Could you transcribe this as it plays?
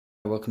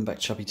Welcome back,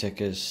 Choppy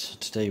Techers.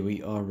 Today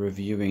we are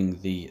reviewing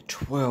the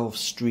 12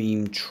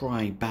 stream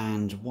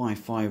tri-band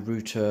Wi-Fi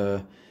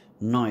router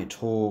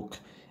Nighthawk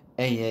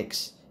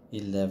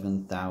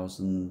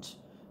AX11000.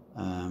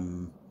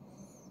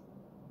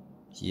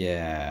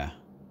 Yeah,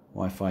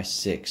 Wi-Fi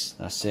 6.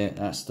 That's it.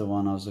 That's the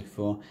one I was looking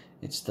for.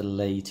 It's the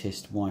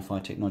latest Wi-Fi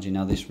technology.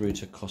 Now this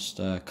router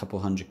cost a couple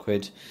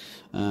 £100.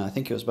 I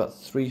think it was about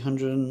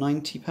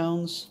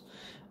 £390.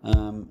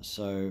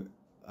 So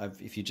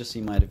if you just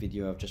seen my other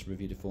video, I've just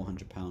reviewed a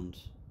 £400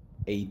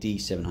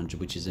 AD700,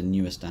 which is a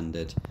newer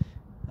standard,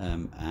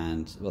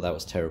 and well, that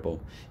was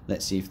terrible.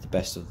 Let's see if the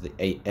best of the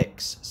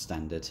AX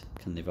standard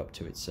can live up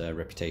to its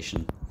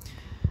reputation.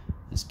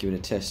 Let's give it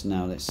a test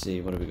now. Let's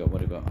see, what have we got?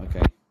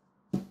 Okay,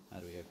 how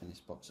do we open this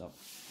box up?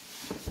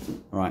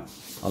 Alright,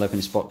 I'll open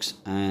this box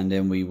and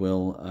then we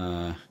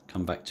will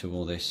come back to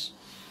all this.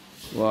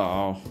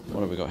 Wow,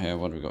 what have we got here?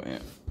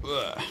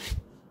 Ugh.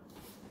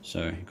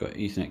 So you've got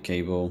Ethernet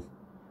cable,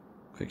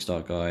 quick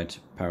start guide,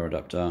 power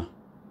adapter.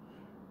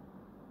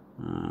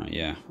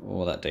 Yeah,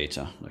 all that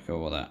data. Look at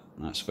all that.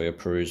 That's for your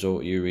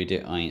perusal. You read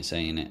it. I ain't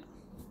saying it.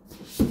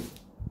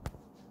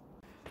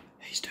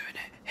 He's doing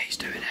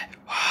it.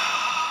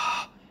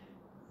 Wow.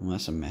 Well,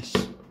 that's a mess.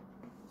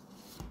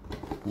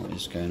 What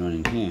is going on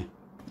in here?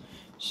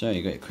 So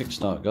you got your quick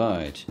start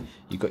guide.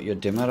 You got your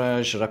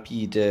démarrage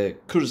rapide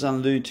course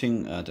en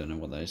looting. I don't know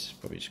what that is.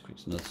 Probably just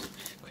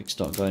quick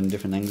start guide in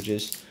different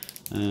languages.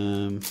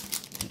 Some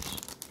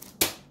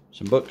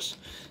books.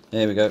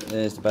 There we go.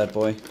 There's the bad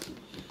boy.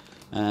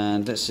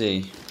 And let's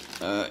see.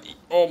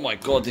 Oh my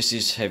god, this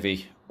is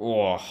heavy.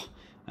 Oh,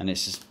 and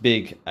it's as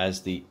big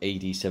as the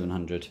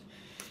AD700.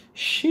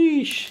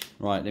 Sheesh.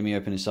 Right, let me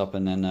open this up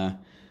and then there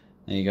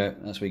you go.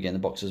 That's where you get in the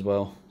box as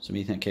well. Some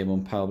Ethernet cable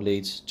and power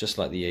bleeds, just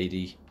like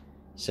the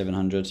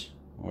AD700.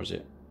 Or is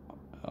it?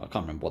 I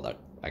can't remember what that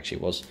actually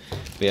was.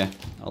 But yeah,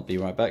 I'll be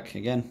right back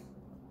again.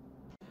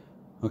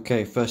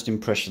 Okay, first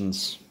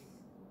impressions.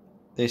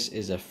 This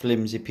is a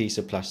flimsy piece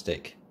of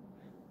plastic.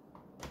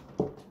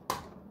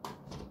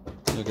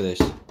 Look at this.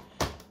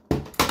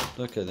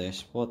 Look at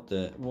this.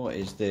 What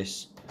is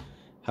this?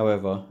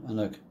 However, and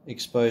look,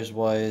 exposed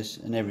wires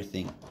and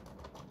everything.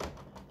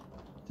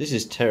 This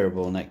is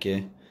terrible,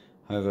 Netgear.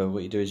 However,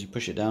 what you do is you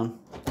push it down.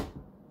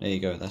 There you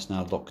go. That's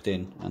now locked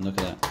in. And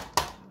look at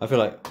that. I feel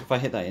like if I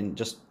hit that in,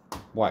 just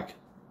whack,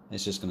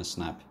 it's just going to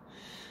snap.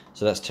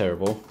 So that's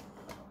terrible.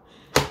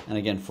 And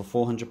again, for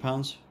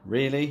 £400,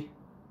 really?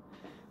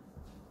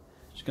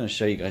 Just going to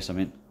show you guys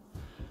something.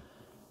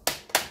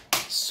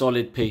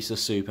 Solid piece of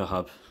super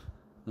hub.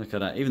 Look at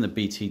that. Even the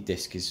BT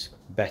disc is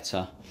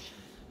better.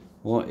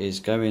 What is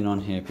going on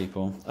here,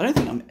 people? I don't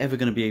think I'm ever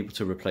going to be able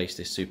to replace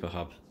this super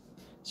hub.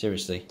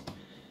 Seriously.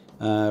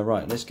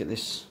 Right, let's get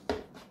this.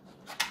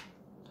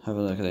 Have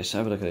a look at this.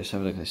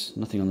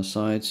 Nothing on the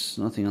sides.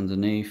 Nothing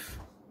underneath.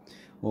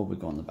 What have we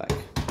got on the back?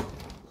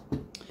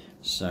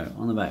 So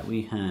on the back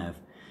we have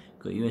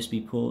got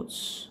USB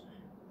ports.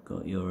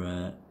 Got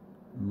your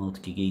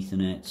multi-gig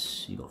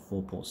Ethernet. You've got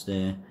 4 ports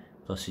there,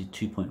 plus your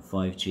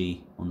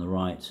 2.5G on the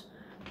right,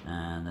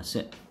 and that's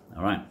it.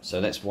 Alright, so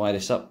let's wire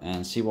this up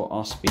and see what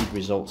our speed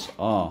results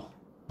are.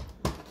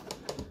 A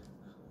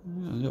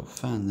little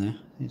fan there.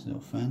 There's a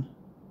little fan.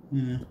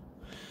 Yeah.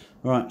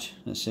 Alright,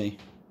 let's see.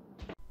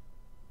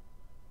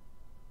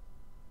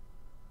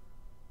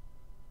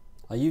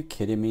 Are you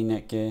kidding me,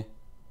 Netgear?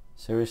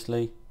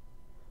 Seriously?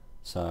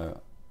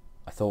 So,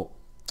 I thought,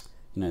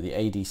 you know, the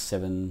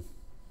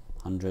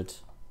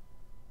AD700.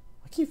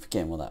 I keep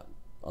forgetting what that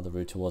other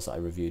router was that I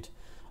reviewed.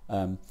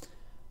 I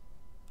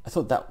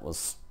thought that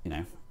was, you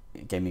know,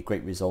 it gave me a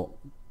great result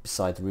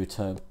beside the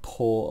router,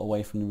 poor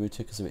away from the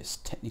router because of its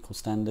technical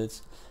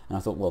standards. And I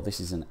thought, well,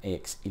 this is an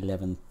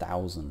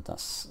AX11000.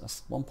 That's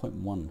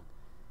 1.1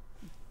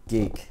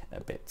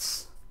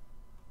 gigabits.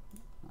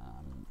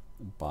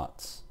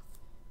 But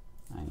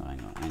hang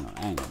on.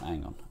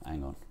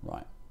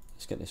 Right,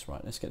 let's get this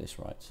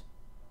right.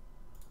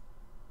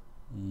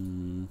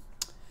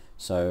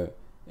 So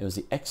it was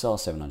the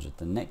XR700,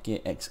 the Netgear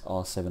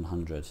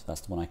XR700. That's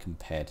the one I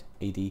compared.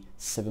 AD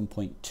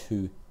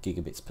 7.2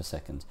 gigabits per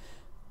second.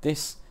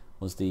 This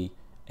was the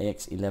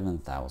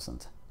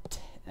AX11000,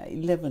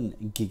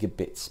 11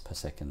 gigabits per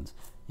second.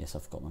 Yes, I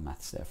forgot my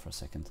maths there for a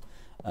second.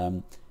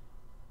 And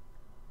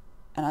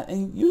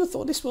you would have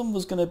thought this one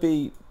was going to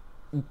be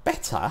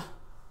better.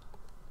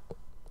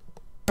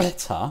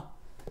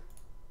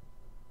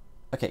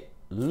 Okay,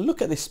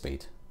 look at this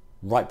speed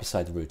right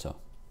beside the router.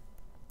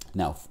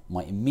 Now,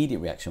 my immediate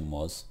reaction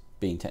was,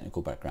 being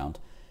technical background,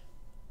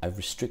 I've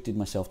restricted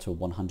myself to a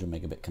 100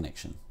 megabit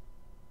connection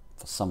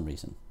for some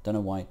reason. Don't know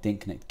why. It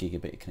didn't connect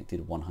gigabit, it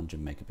connected 100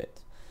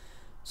 megabit.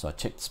 So I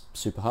checked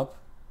Super Hub,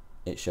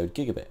 it showed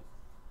gigabit.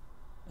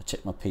 I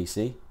checked my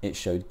PC, it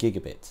showed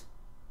gigabit.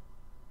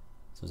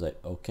 So I was like,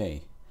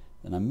 okay.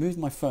 Then I moved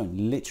my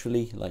phone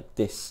literally like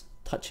this,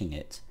 touching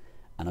it,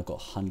 and I got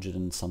 100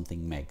 and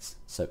something megs.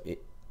 So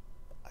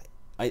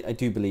I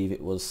do believe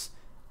it was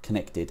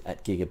connected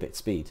at gigabit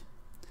speed.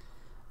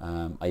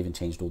 I even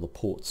changed all the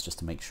ports just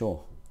to make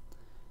sure.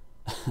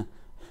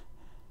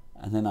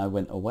 And then I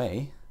went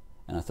away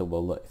and I thought,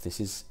 well, look, if this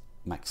is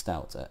maxed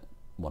out at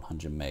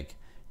 100 meg,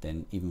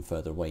 then even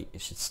further away,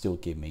 it should still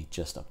give me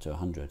just up to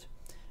 100.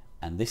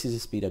 And this is the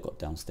speed I got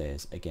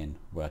downstairs, again,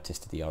 where I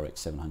tested the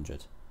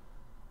AX11000.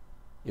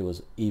 It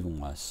was even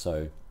worse.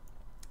 So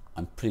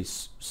I'm pretty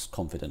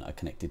confident I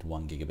connected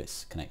 1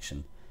 gigabits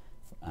connection.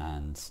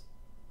 And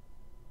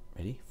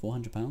ready,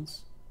 £400.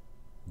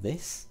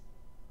 This,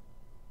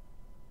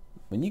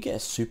 when you get a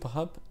super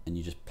hub and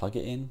you just plug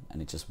it in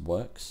and it just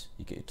works,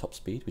 you get your top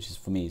speed, which is,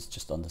 for me, is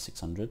just under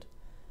 600,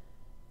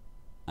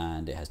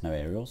 and it has no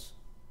aerials.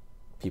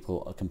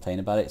 People complain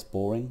about it, it's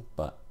boring,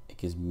 but it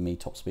gives me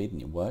top speed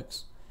and it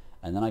works.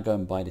 And then I go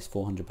and buy this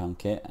 £400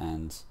 kit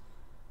and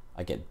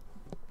I get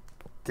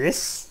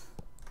this.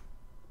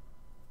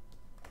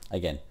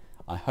 Again,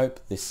 I hope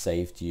this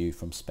saved you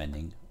from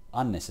spending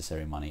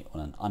unnecessary money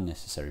on an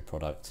unnecessary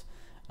product,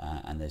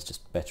 and there's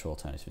just better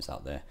alternatives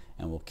out there,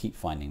 and we'll keep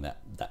finding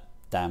that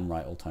damn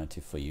right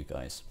alternative for you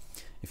guys.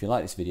 If you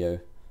like this video,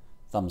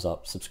 thumbs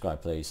up,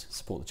 subscribe please,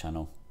 support the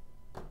channel,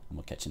 and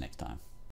we'll catch you next time.